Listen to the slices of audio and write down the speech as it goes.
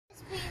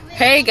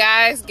Hey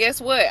guys, guess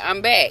what?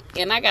 I'm back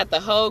and I got the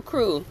whole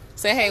crew.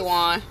 Say hey,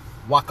 Juan.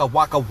 Waka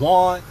waka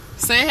Juan.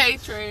 Say hey,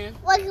 Trent.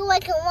 Waka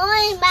waka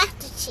Juan,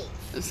 Master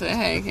Chief. Say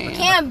hey, Cam.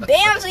 Cam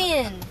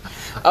bouncing.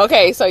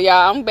 Okay, so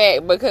y'all, I'm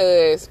back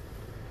because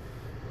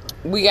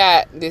we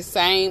got this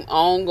same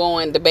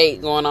ongoing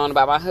debate going on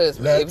about my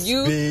husband. Let's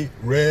be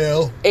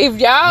real. If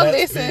y'all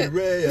Let's listen, be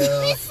real.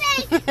 Let's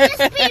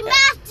be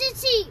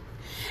Master Chief.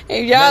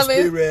 if y'all Let's be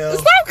listen, real.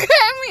 stop cutting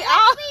me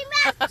off. Be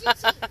Master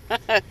Chief.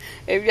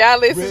 If y'all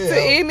listen Real. to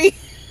any,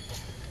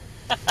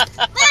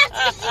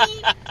 Master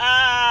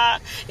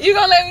Chief. you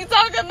gonna let me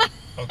talk or not?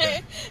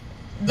 Okay.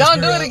 Don't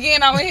be do it real.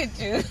 again. I'm gonna hit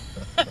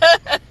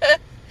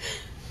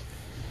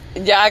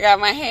you. Y'all got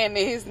my hand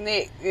in his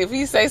neck. If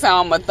he say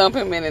something, I'm gonna thump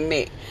him in the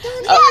neck.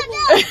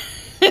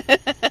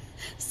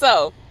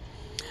 So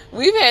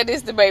we've had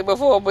this debate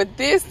before, but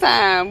this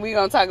time we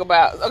gonna talk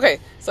about. Okay,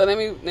 so let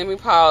me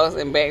pause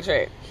and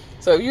backtrack.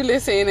 So if you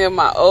listen to any of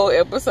my old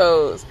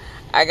episodes,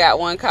 I got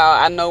one called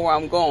 "I Know Where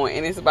I'm Going,"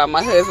 and it's about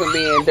my husband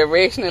being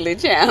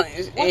directionally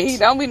challenged, and he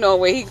don't be knowing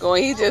where he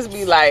going. He just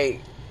be like,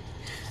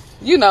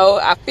 you know,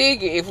 I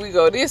figure if we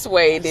go this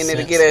way, then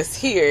it'll get us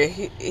here.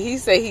 He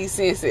say he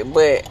sense it,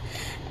 but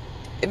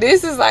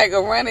this is like a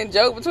running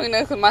joke between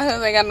us because my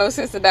husband ain't got no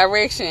sense of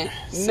direction.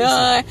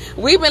 None.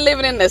 We've been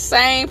living in the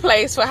same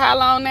place for how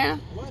long now?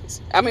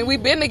 What? I mean,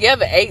 we've been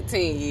together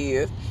 18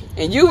 years,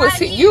 and you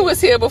was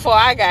here before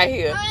I got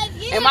here,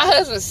 and my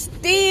husband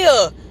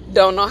still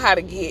don't know how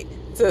to get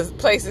to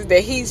places that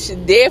he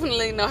should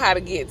definitely know how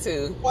to get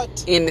to.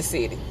 What? In the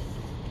city.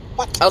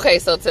 What? Okay,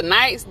 so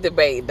tonight's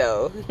debate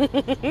though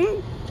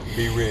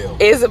Be real.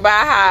 is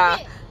about how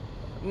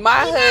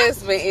my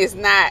husband is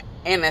not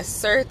an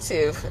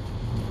assertive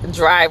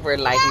driver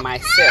like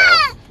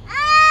myself.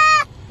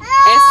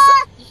 And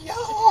Yo.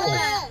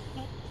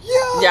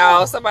 Yo.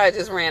 y'all, somebody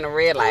just ran a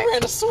red I light.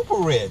 ran a super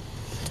red.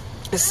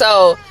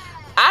 So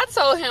I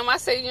told him, I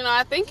said, you know,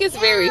 I think it's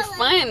very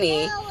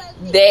funny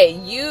that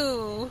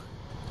you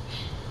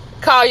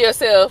call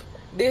yourself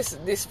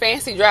this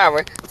fancy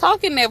driver.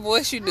 Talk in that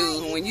voice you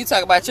do when you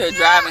talk about your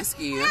driving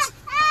skills.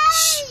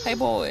 Shh. Hey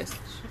boys.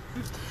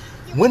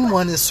 When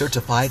one is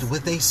certified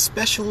with a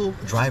special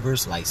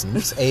driver's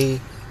license, a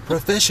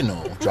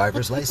professional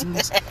driver's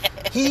license,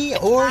 he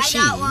or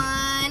she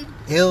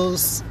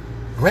is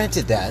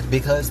granted that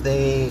because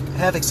they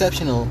have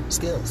exceptional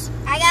skills.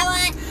 I got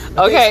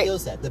one. Okay.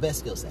 The best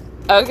skill set.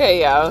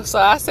 Okay, y'all. So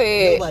I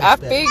said, Nobody's I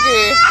better.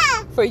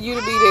 figured for you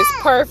to be this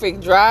perfect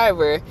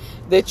driver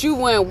that you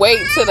wouldn't wait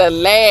to the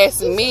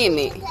last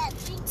minute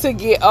to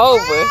get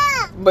over.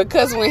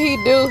 Because when he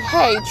do,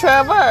 hey,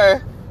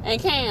 Trevor and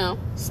Cam,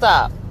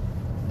 stop.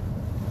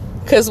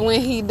 Because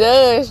when he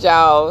does,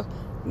 y'all,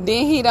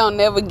 then he don't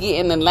never get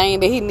in the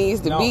lane that he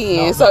needs to be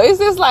in. So it's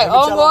just like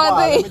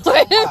ongoing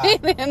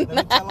thing.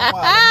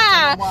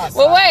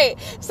 But wait,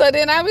 so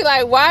then I be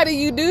like, why do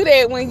you do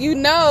that when you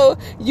know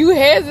you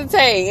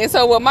hesitate? And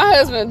so what my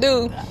husband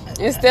do,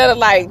 instead of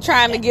like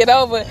trying to get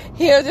over,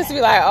 he'll just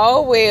be like,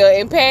 oh well,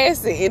 and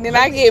pass it. And then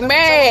I get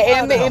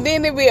mad, and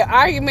then it be an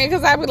argument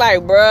because I be like,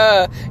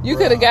 bruh, you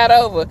could have got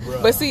over.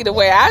 But see, the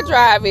way I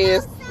drive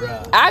is,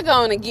 I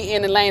go in and get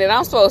in the lane that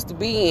I'm supposed to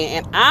be in,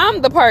 and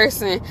I'm the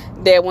person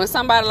that when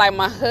somebody like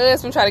my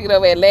husband try to get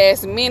over at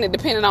last minute,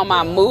 depending on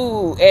my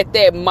mood at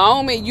that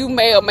moment, you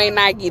may or may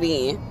not get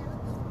in.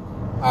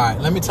 All right,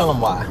 let me tell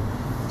them why.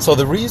 So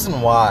the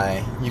reason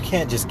why you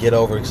can't just get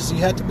over is because you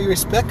have to be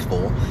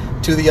respectful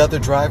to the other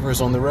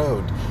drivers on the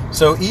road.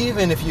 So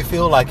even if you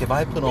feel like if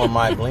I put on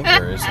my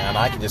blinkers and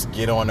I can just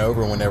get on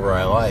over whenever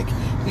I like,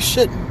 you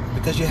shouldn't,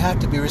 because you have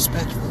to be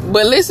respectful.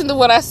 But listen to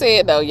what I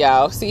said though,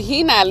 y'all. See,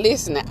 he not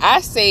listening.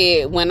 I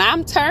said when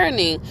I'm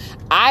turning,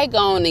 I go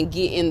on and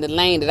get in the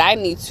lane that I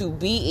need to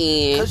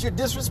be in. Because you're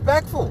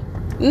disrespectful.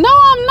 No,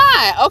 I'm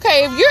not.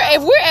 Okay,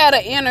 if we're at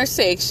an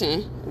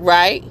intersection,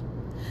 right?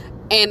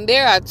 And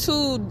there are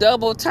two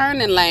double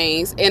turning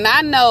lanes, and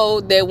I know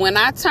that when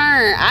I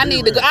turn, I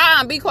need to go.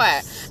 Be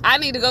quiet. I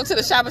need to go to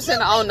the shopping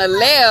center on the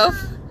left.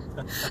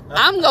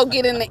 I'm gonna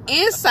get in the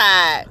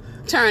inside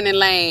turning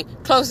lane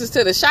closest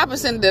to the shopping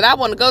center that I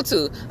want to go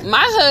to.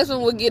 My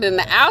husband would get in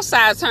the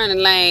outside turning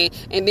lane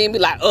and then be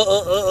like,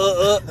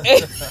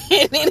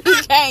 and then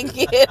he can't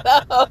get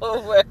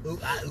over.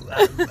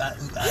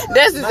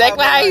 That's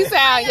exactly how he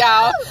sound,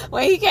 y'all,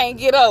 when he can't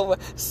get over.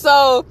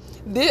 So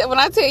when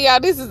I tell y'all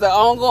this is the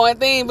ongoing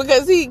thing,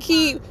 because he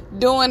keep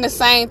doing the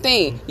same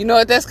thing. You know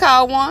what that's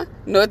called, Juan?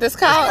 You know what that's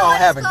called? It's called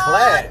having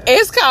class.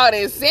 It's called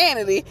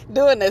insanity.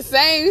 Doing the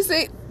same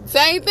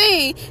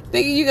thing,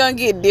 thinking you're gonna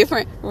get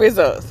different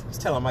results.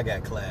 Just tell him I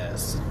got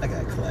class. I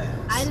got class.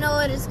 I know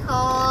what it's I'm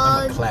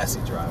called. a classy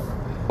driver.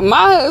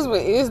 My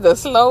husband is the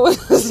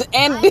slowest,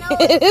 and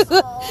this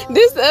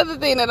the other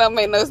thing that don't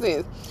make no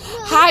sense.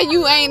 How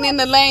you ain't in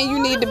the lane you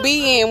need to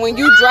be in when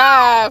you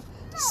drive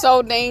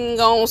so dang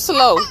on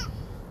slow?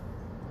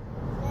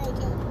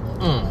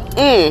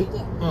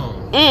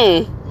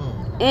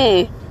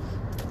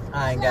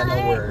 I ain't got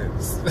no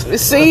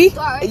words. See,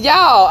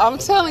 y'all, I'm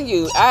telling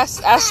you, I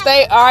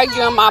stay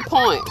arguing my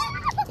point.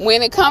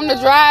 When it come to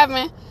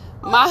driving,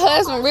 My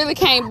husband really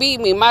can't beat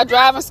me. My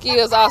driving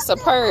skills are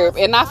superb,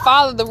 and I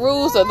follow the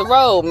rules of the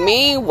road.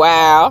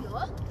 Meanwhile,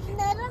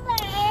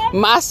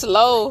 my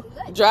slow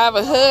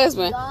driving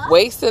husband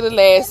waits to the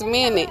last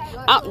minute.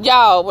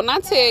 Y'all, when I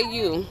tell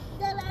you,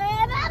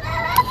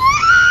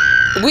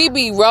 we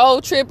be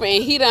road tripping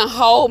and he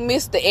done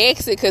missed the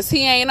exit because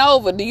he ain't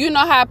over. Do you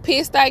know how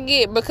pissed I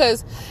get?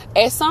 Because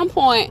at some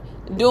point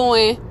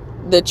during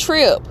the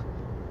trip,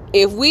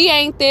 if we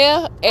ain't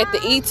there at the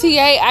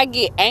ETA, I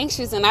get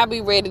anxious and I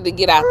be ready to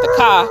get out the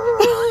car.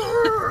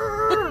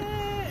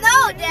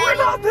 No, Daddy. We're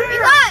not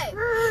there.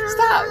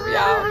 Stop,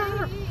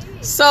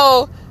 y'all.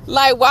 So,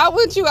 like, why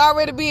would you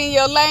already be in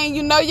your lane?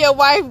 You know your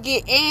wife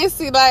get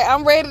antsy. Like,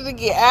 I'm ready to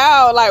get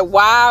out. Like,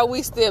 why are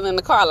we still in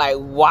the car? Like,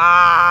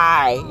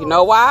 why? You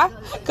know why?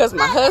 Because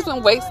my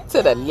husband waits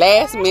to the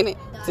last minute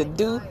to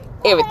do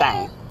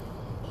everything.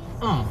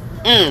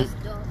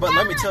 But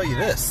let me tell you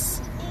this.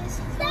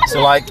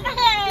 So, like,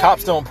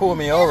 cops don't pull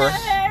me over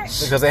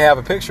because they have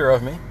a picture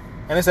of me.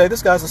 And they say,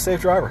 this guy's a safe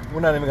driver.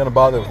 We're not even going to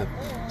bother with him.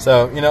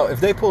 So, you know, if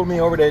they pulled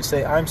me over, they'd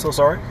say, I'm so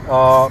sorry.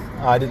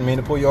 I didn't mean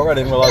to pull you over. I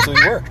didn't realize who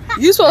you were.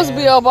 You supposed to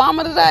be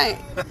Obama today.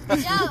 Yo,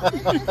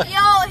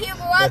 here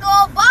Barack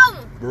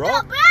Obama.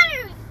 Barack?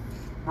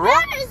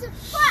 Battery's a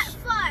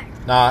fart.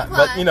 Nah,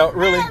 but, you know,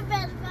 really,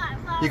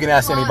 you can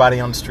ask anybody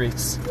on the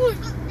streets.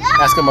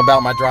 Ask them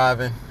about my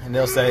driving, and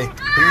they'll say,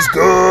 he's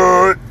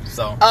good.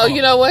 So. Oh,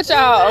 you know what,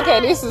 y'all? Okay,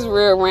 this is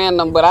real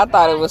random, but I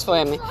thought it was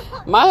funny.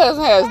 My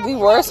husband has the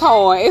worst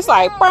horn. It's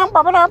like... So,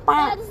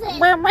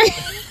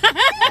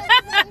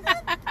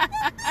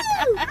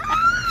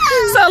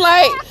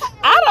 like,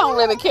 I don't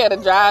really care to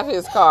drive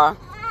his car.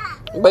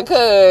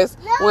 Because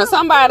when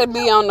somebody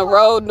be on the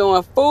road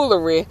doing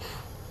foolery,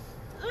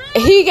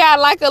 he got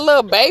like a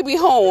little baby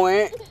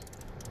horn.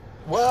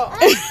 Well...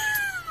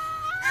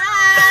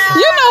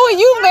 You know when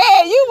you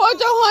mad, you want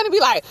your horn to be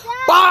like,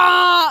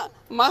 bah!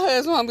 My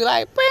husband want to be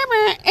like,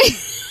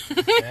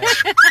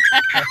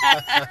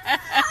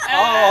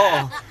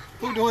 oh,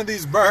 who doing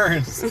these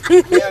burns?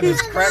 Cam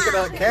just cracking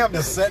up. Cam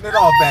just setting it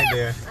off back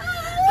there.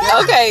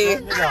 Okay,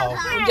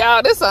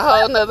 y'all, this is a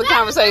whole nother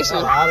conversation.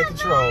 Out of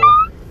control.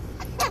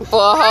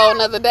 For a whole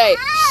nother day.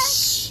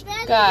 Shh,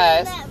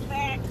 guys,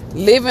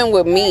 living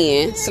with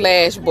men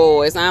 /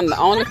 boys. I'm the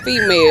only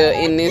female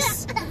in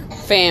this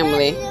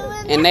family,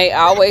 and they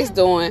always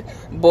doing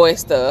boy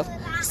stuff.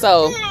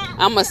 So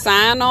I'm going to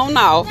sign on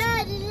off.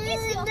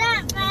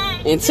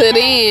 Until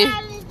then,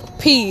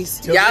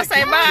 peace. Y'all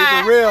say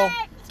bye. Keep it real.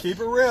 Keep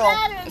it real.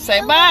 Say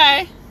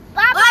bye.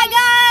 Bye,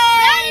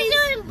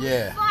 guys.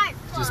 Yeah.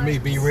 Just me.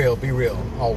 Be real. Be real. Always.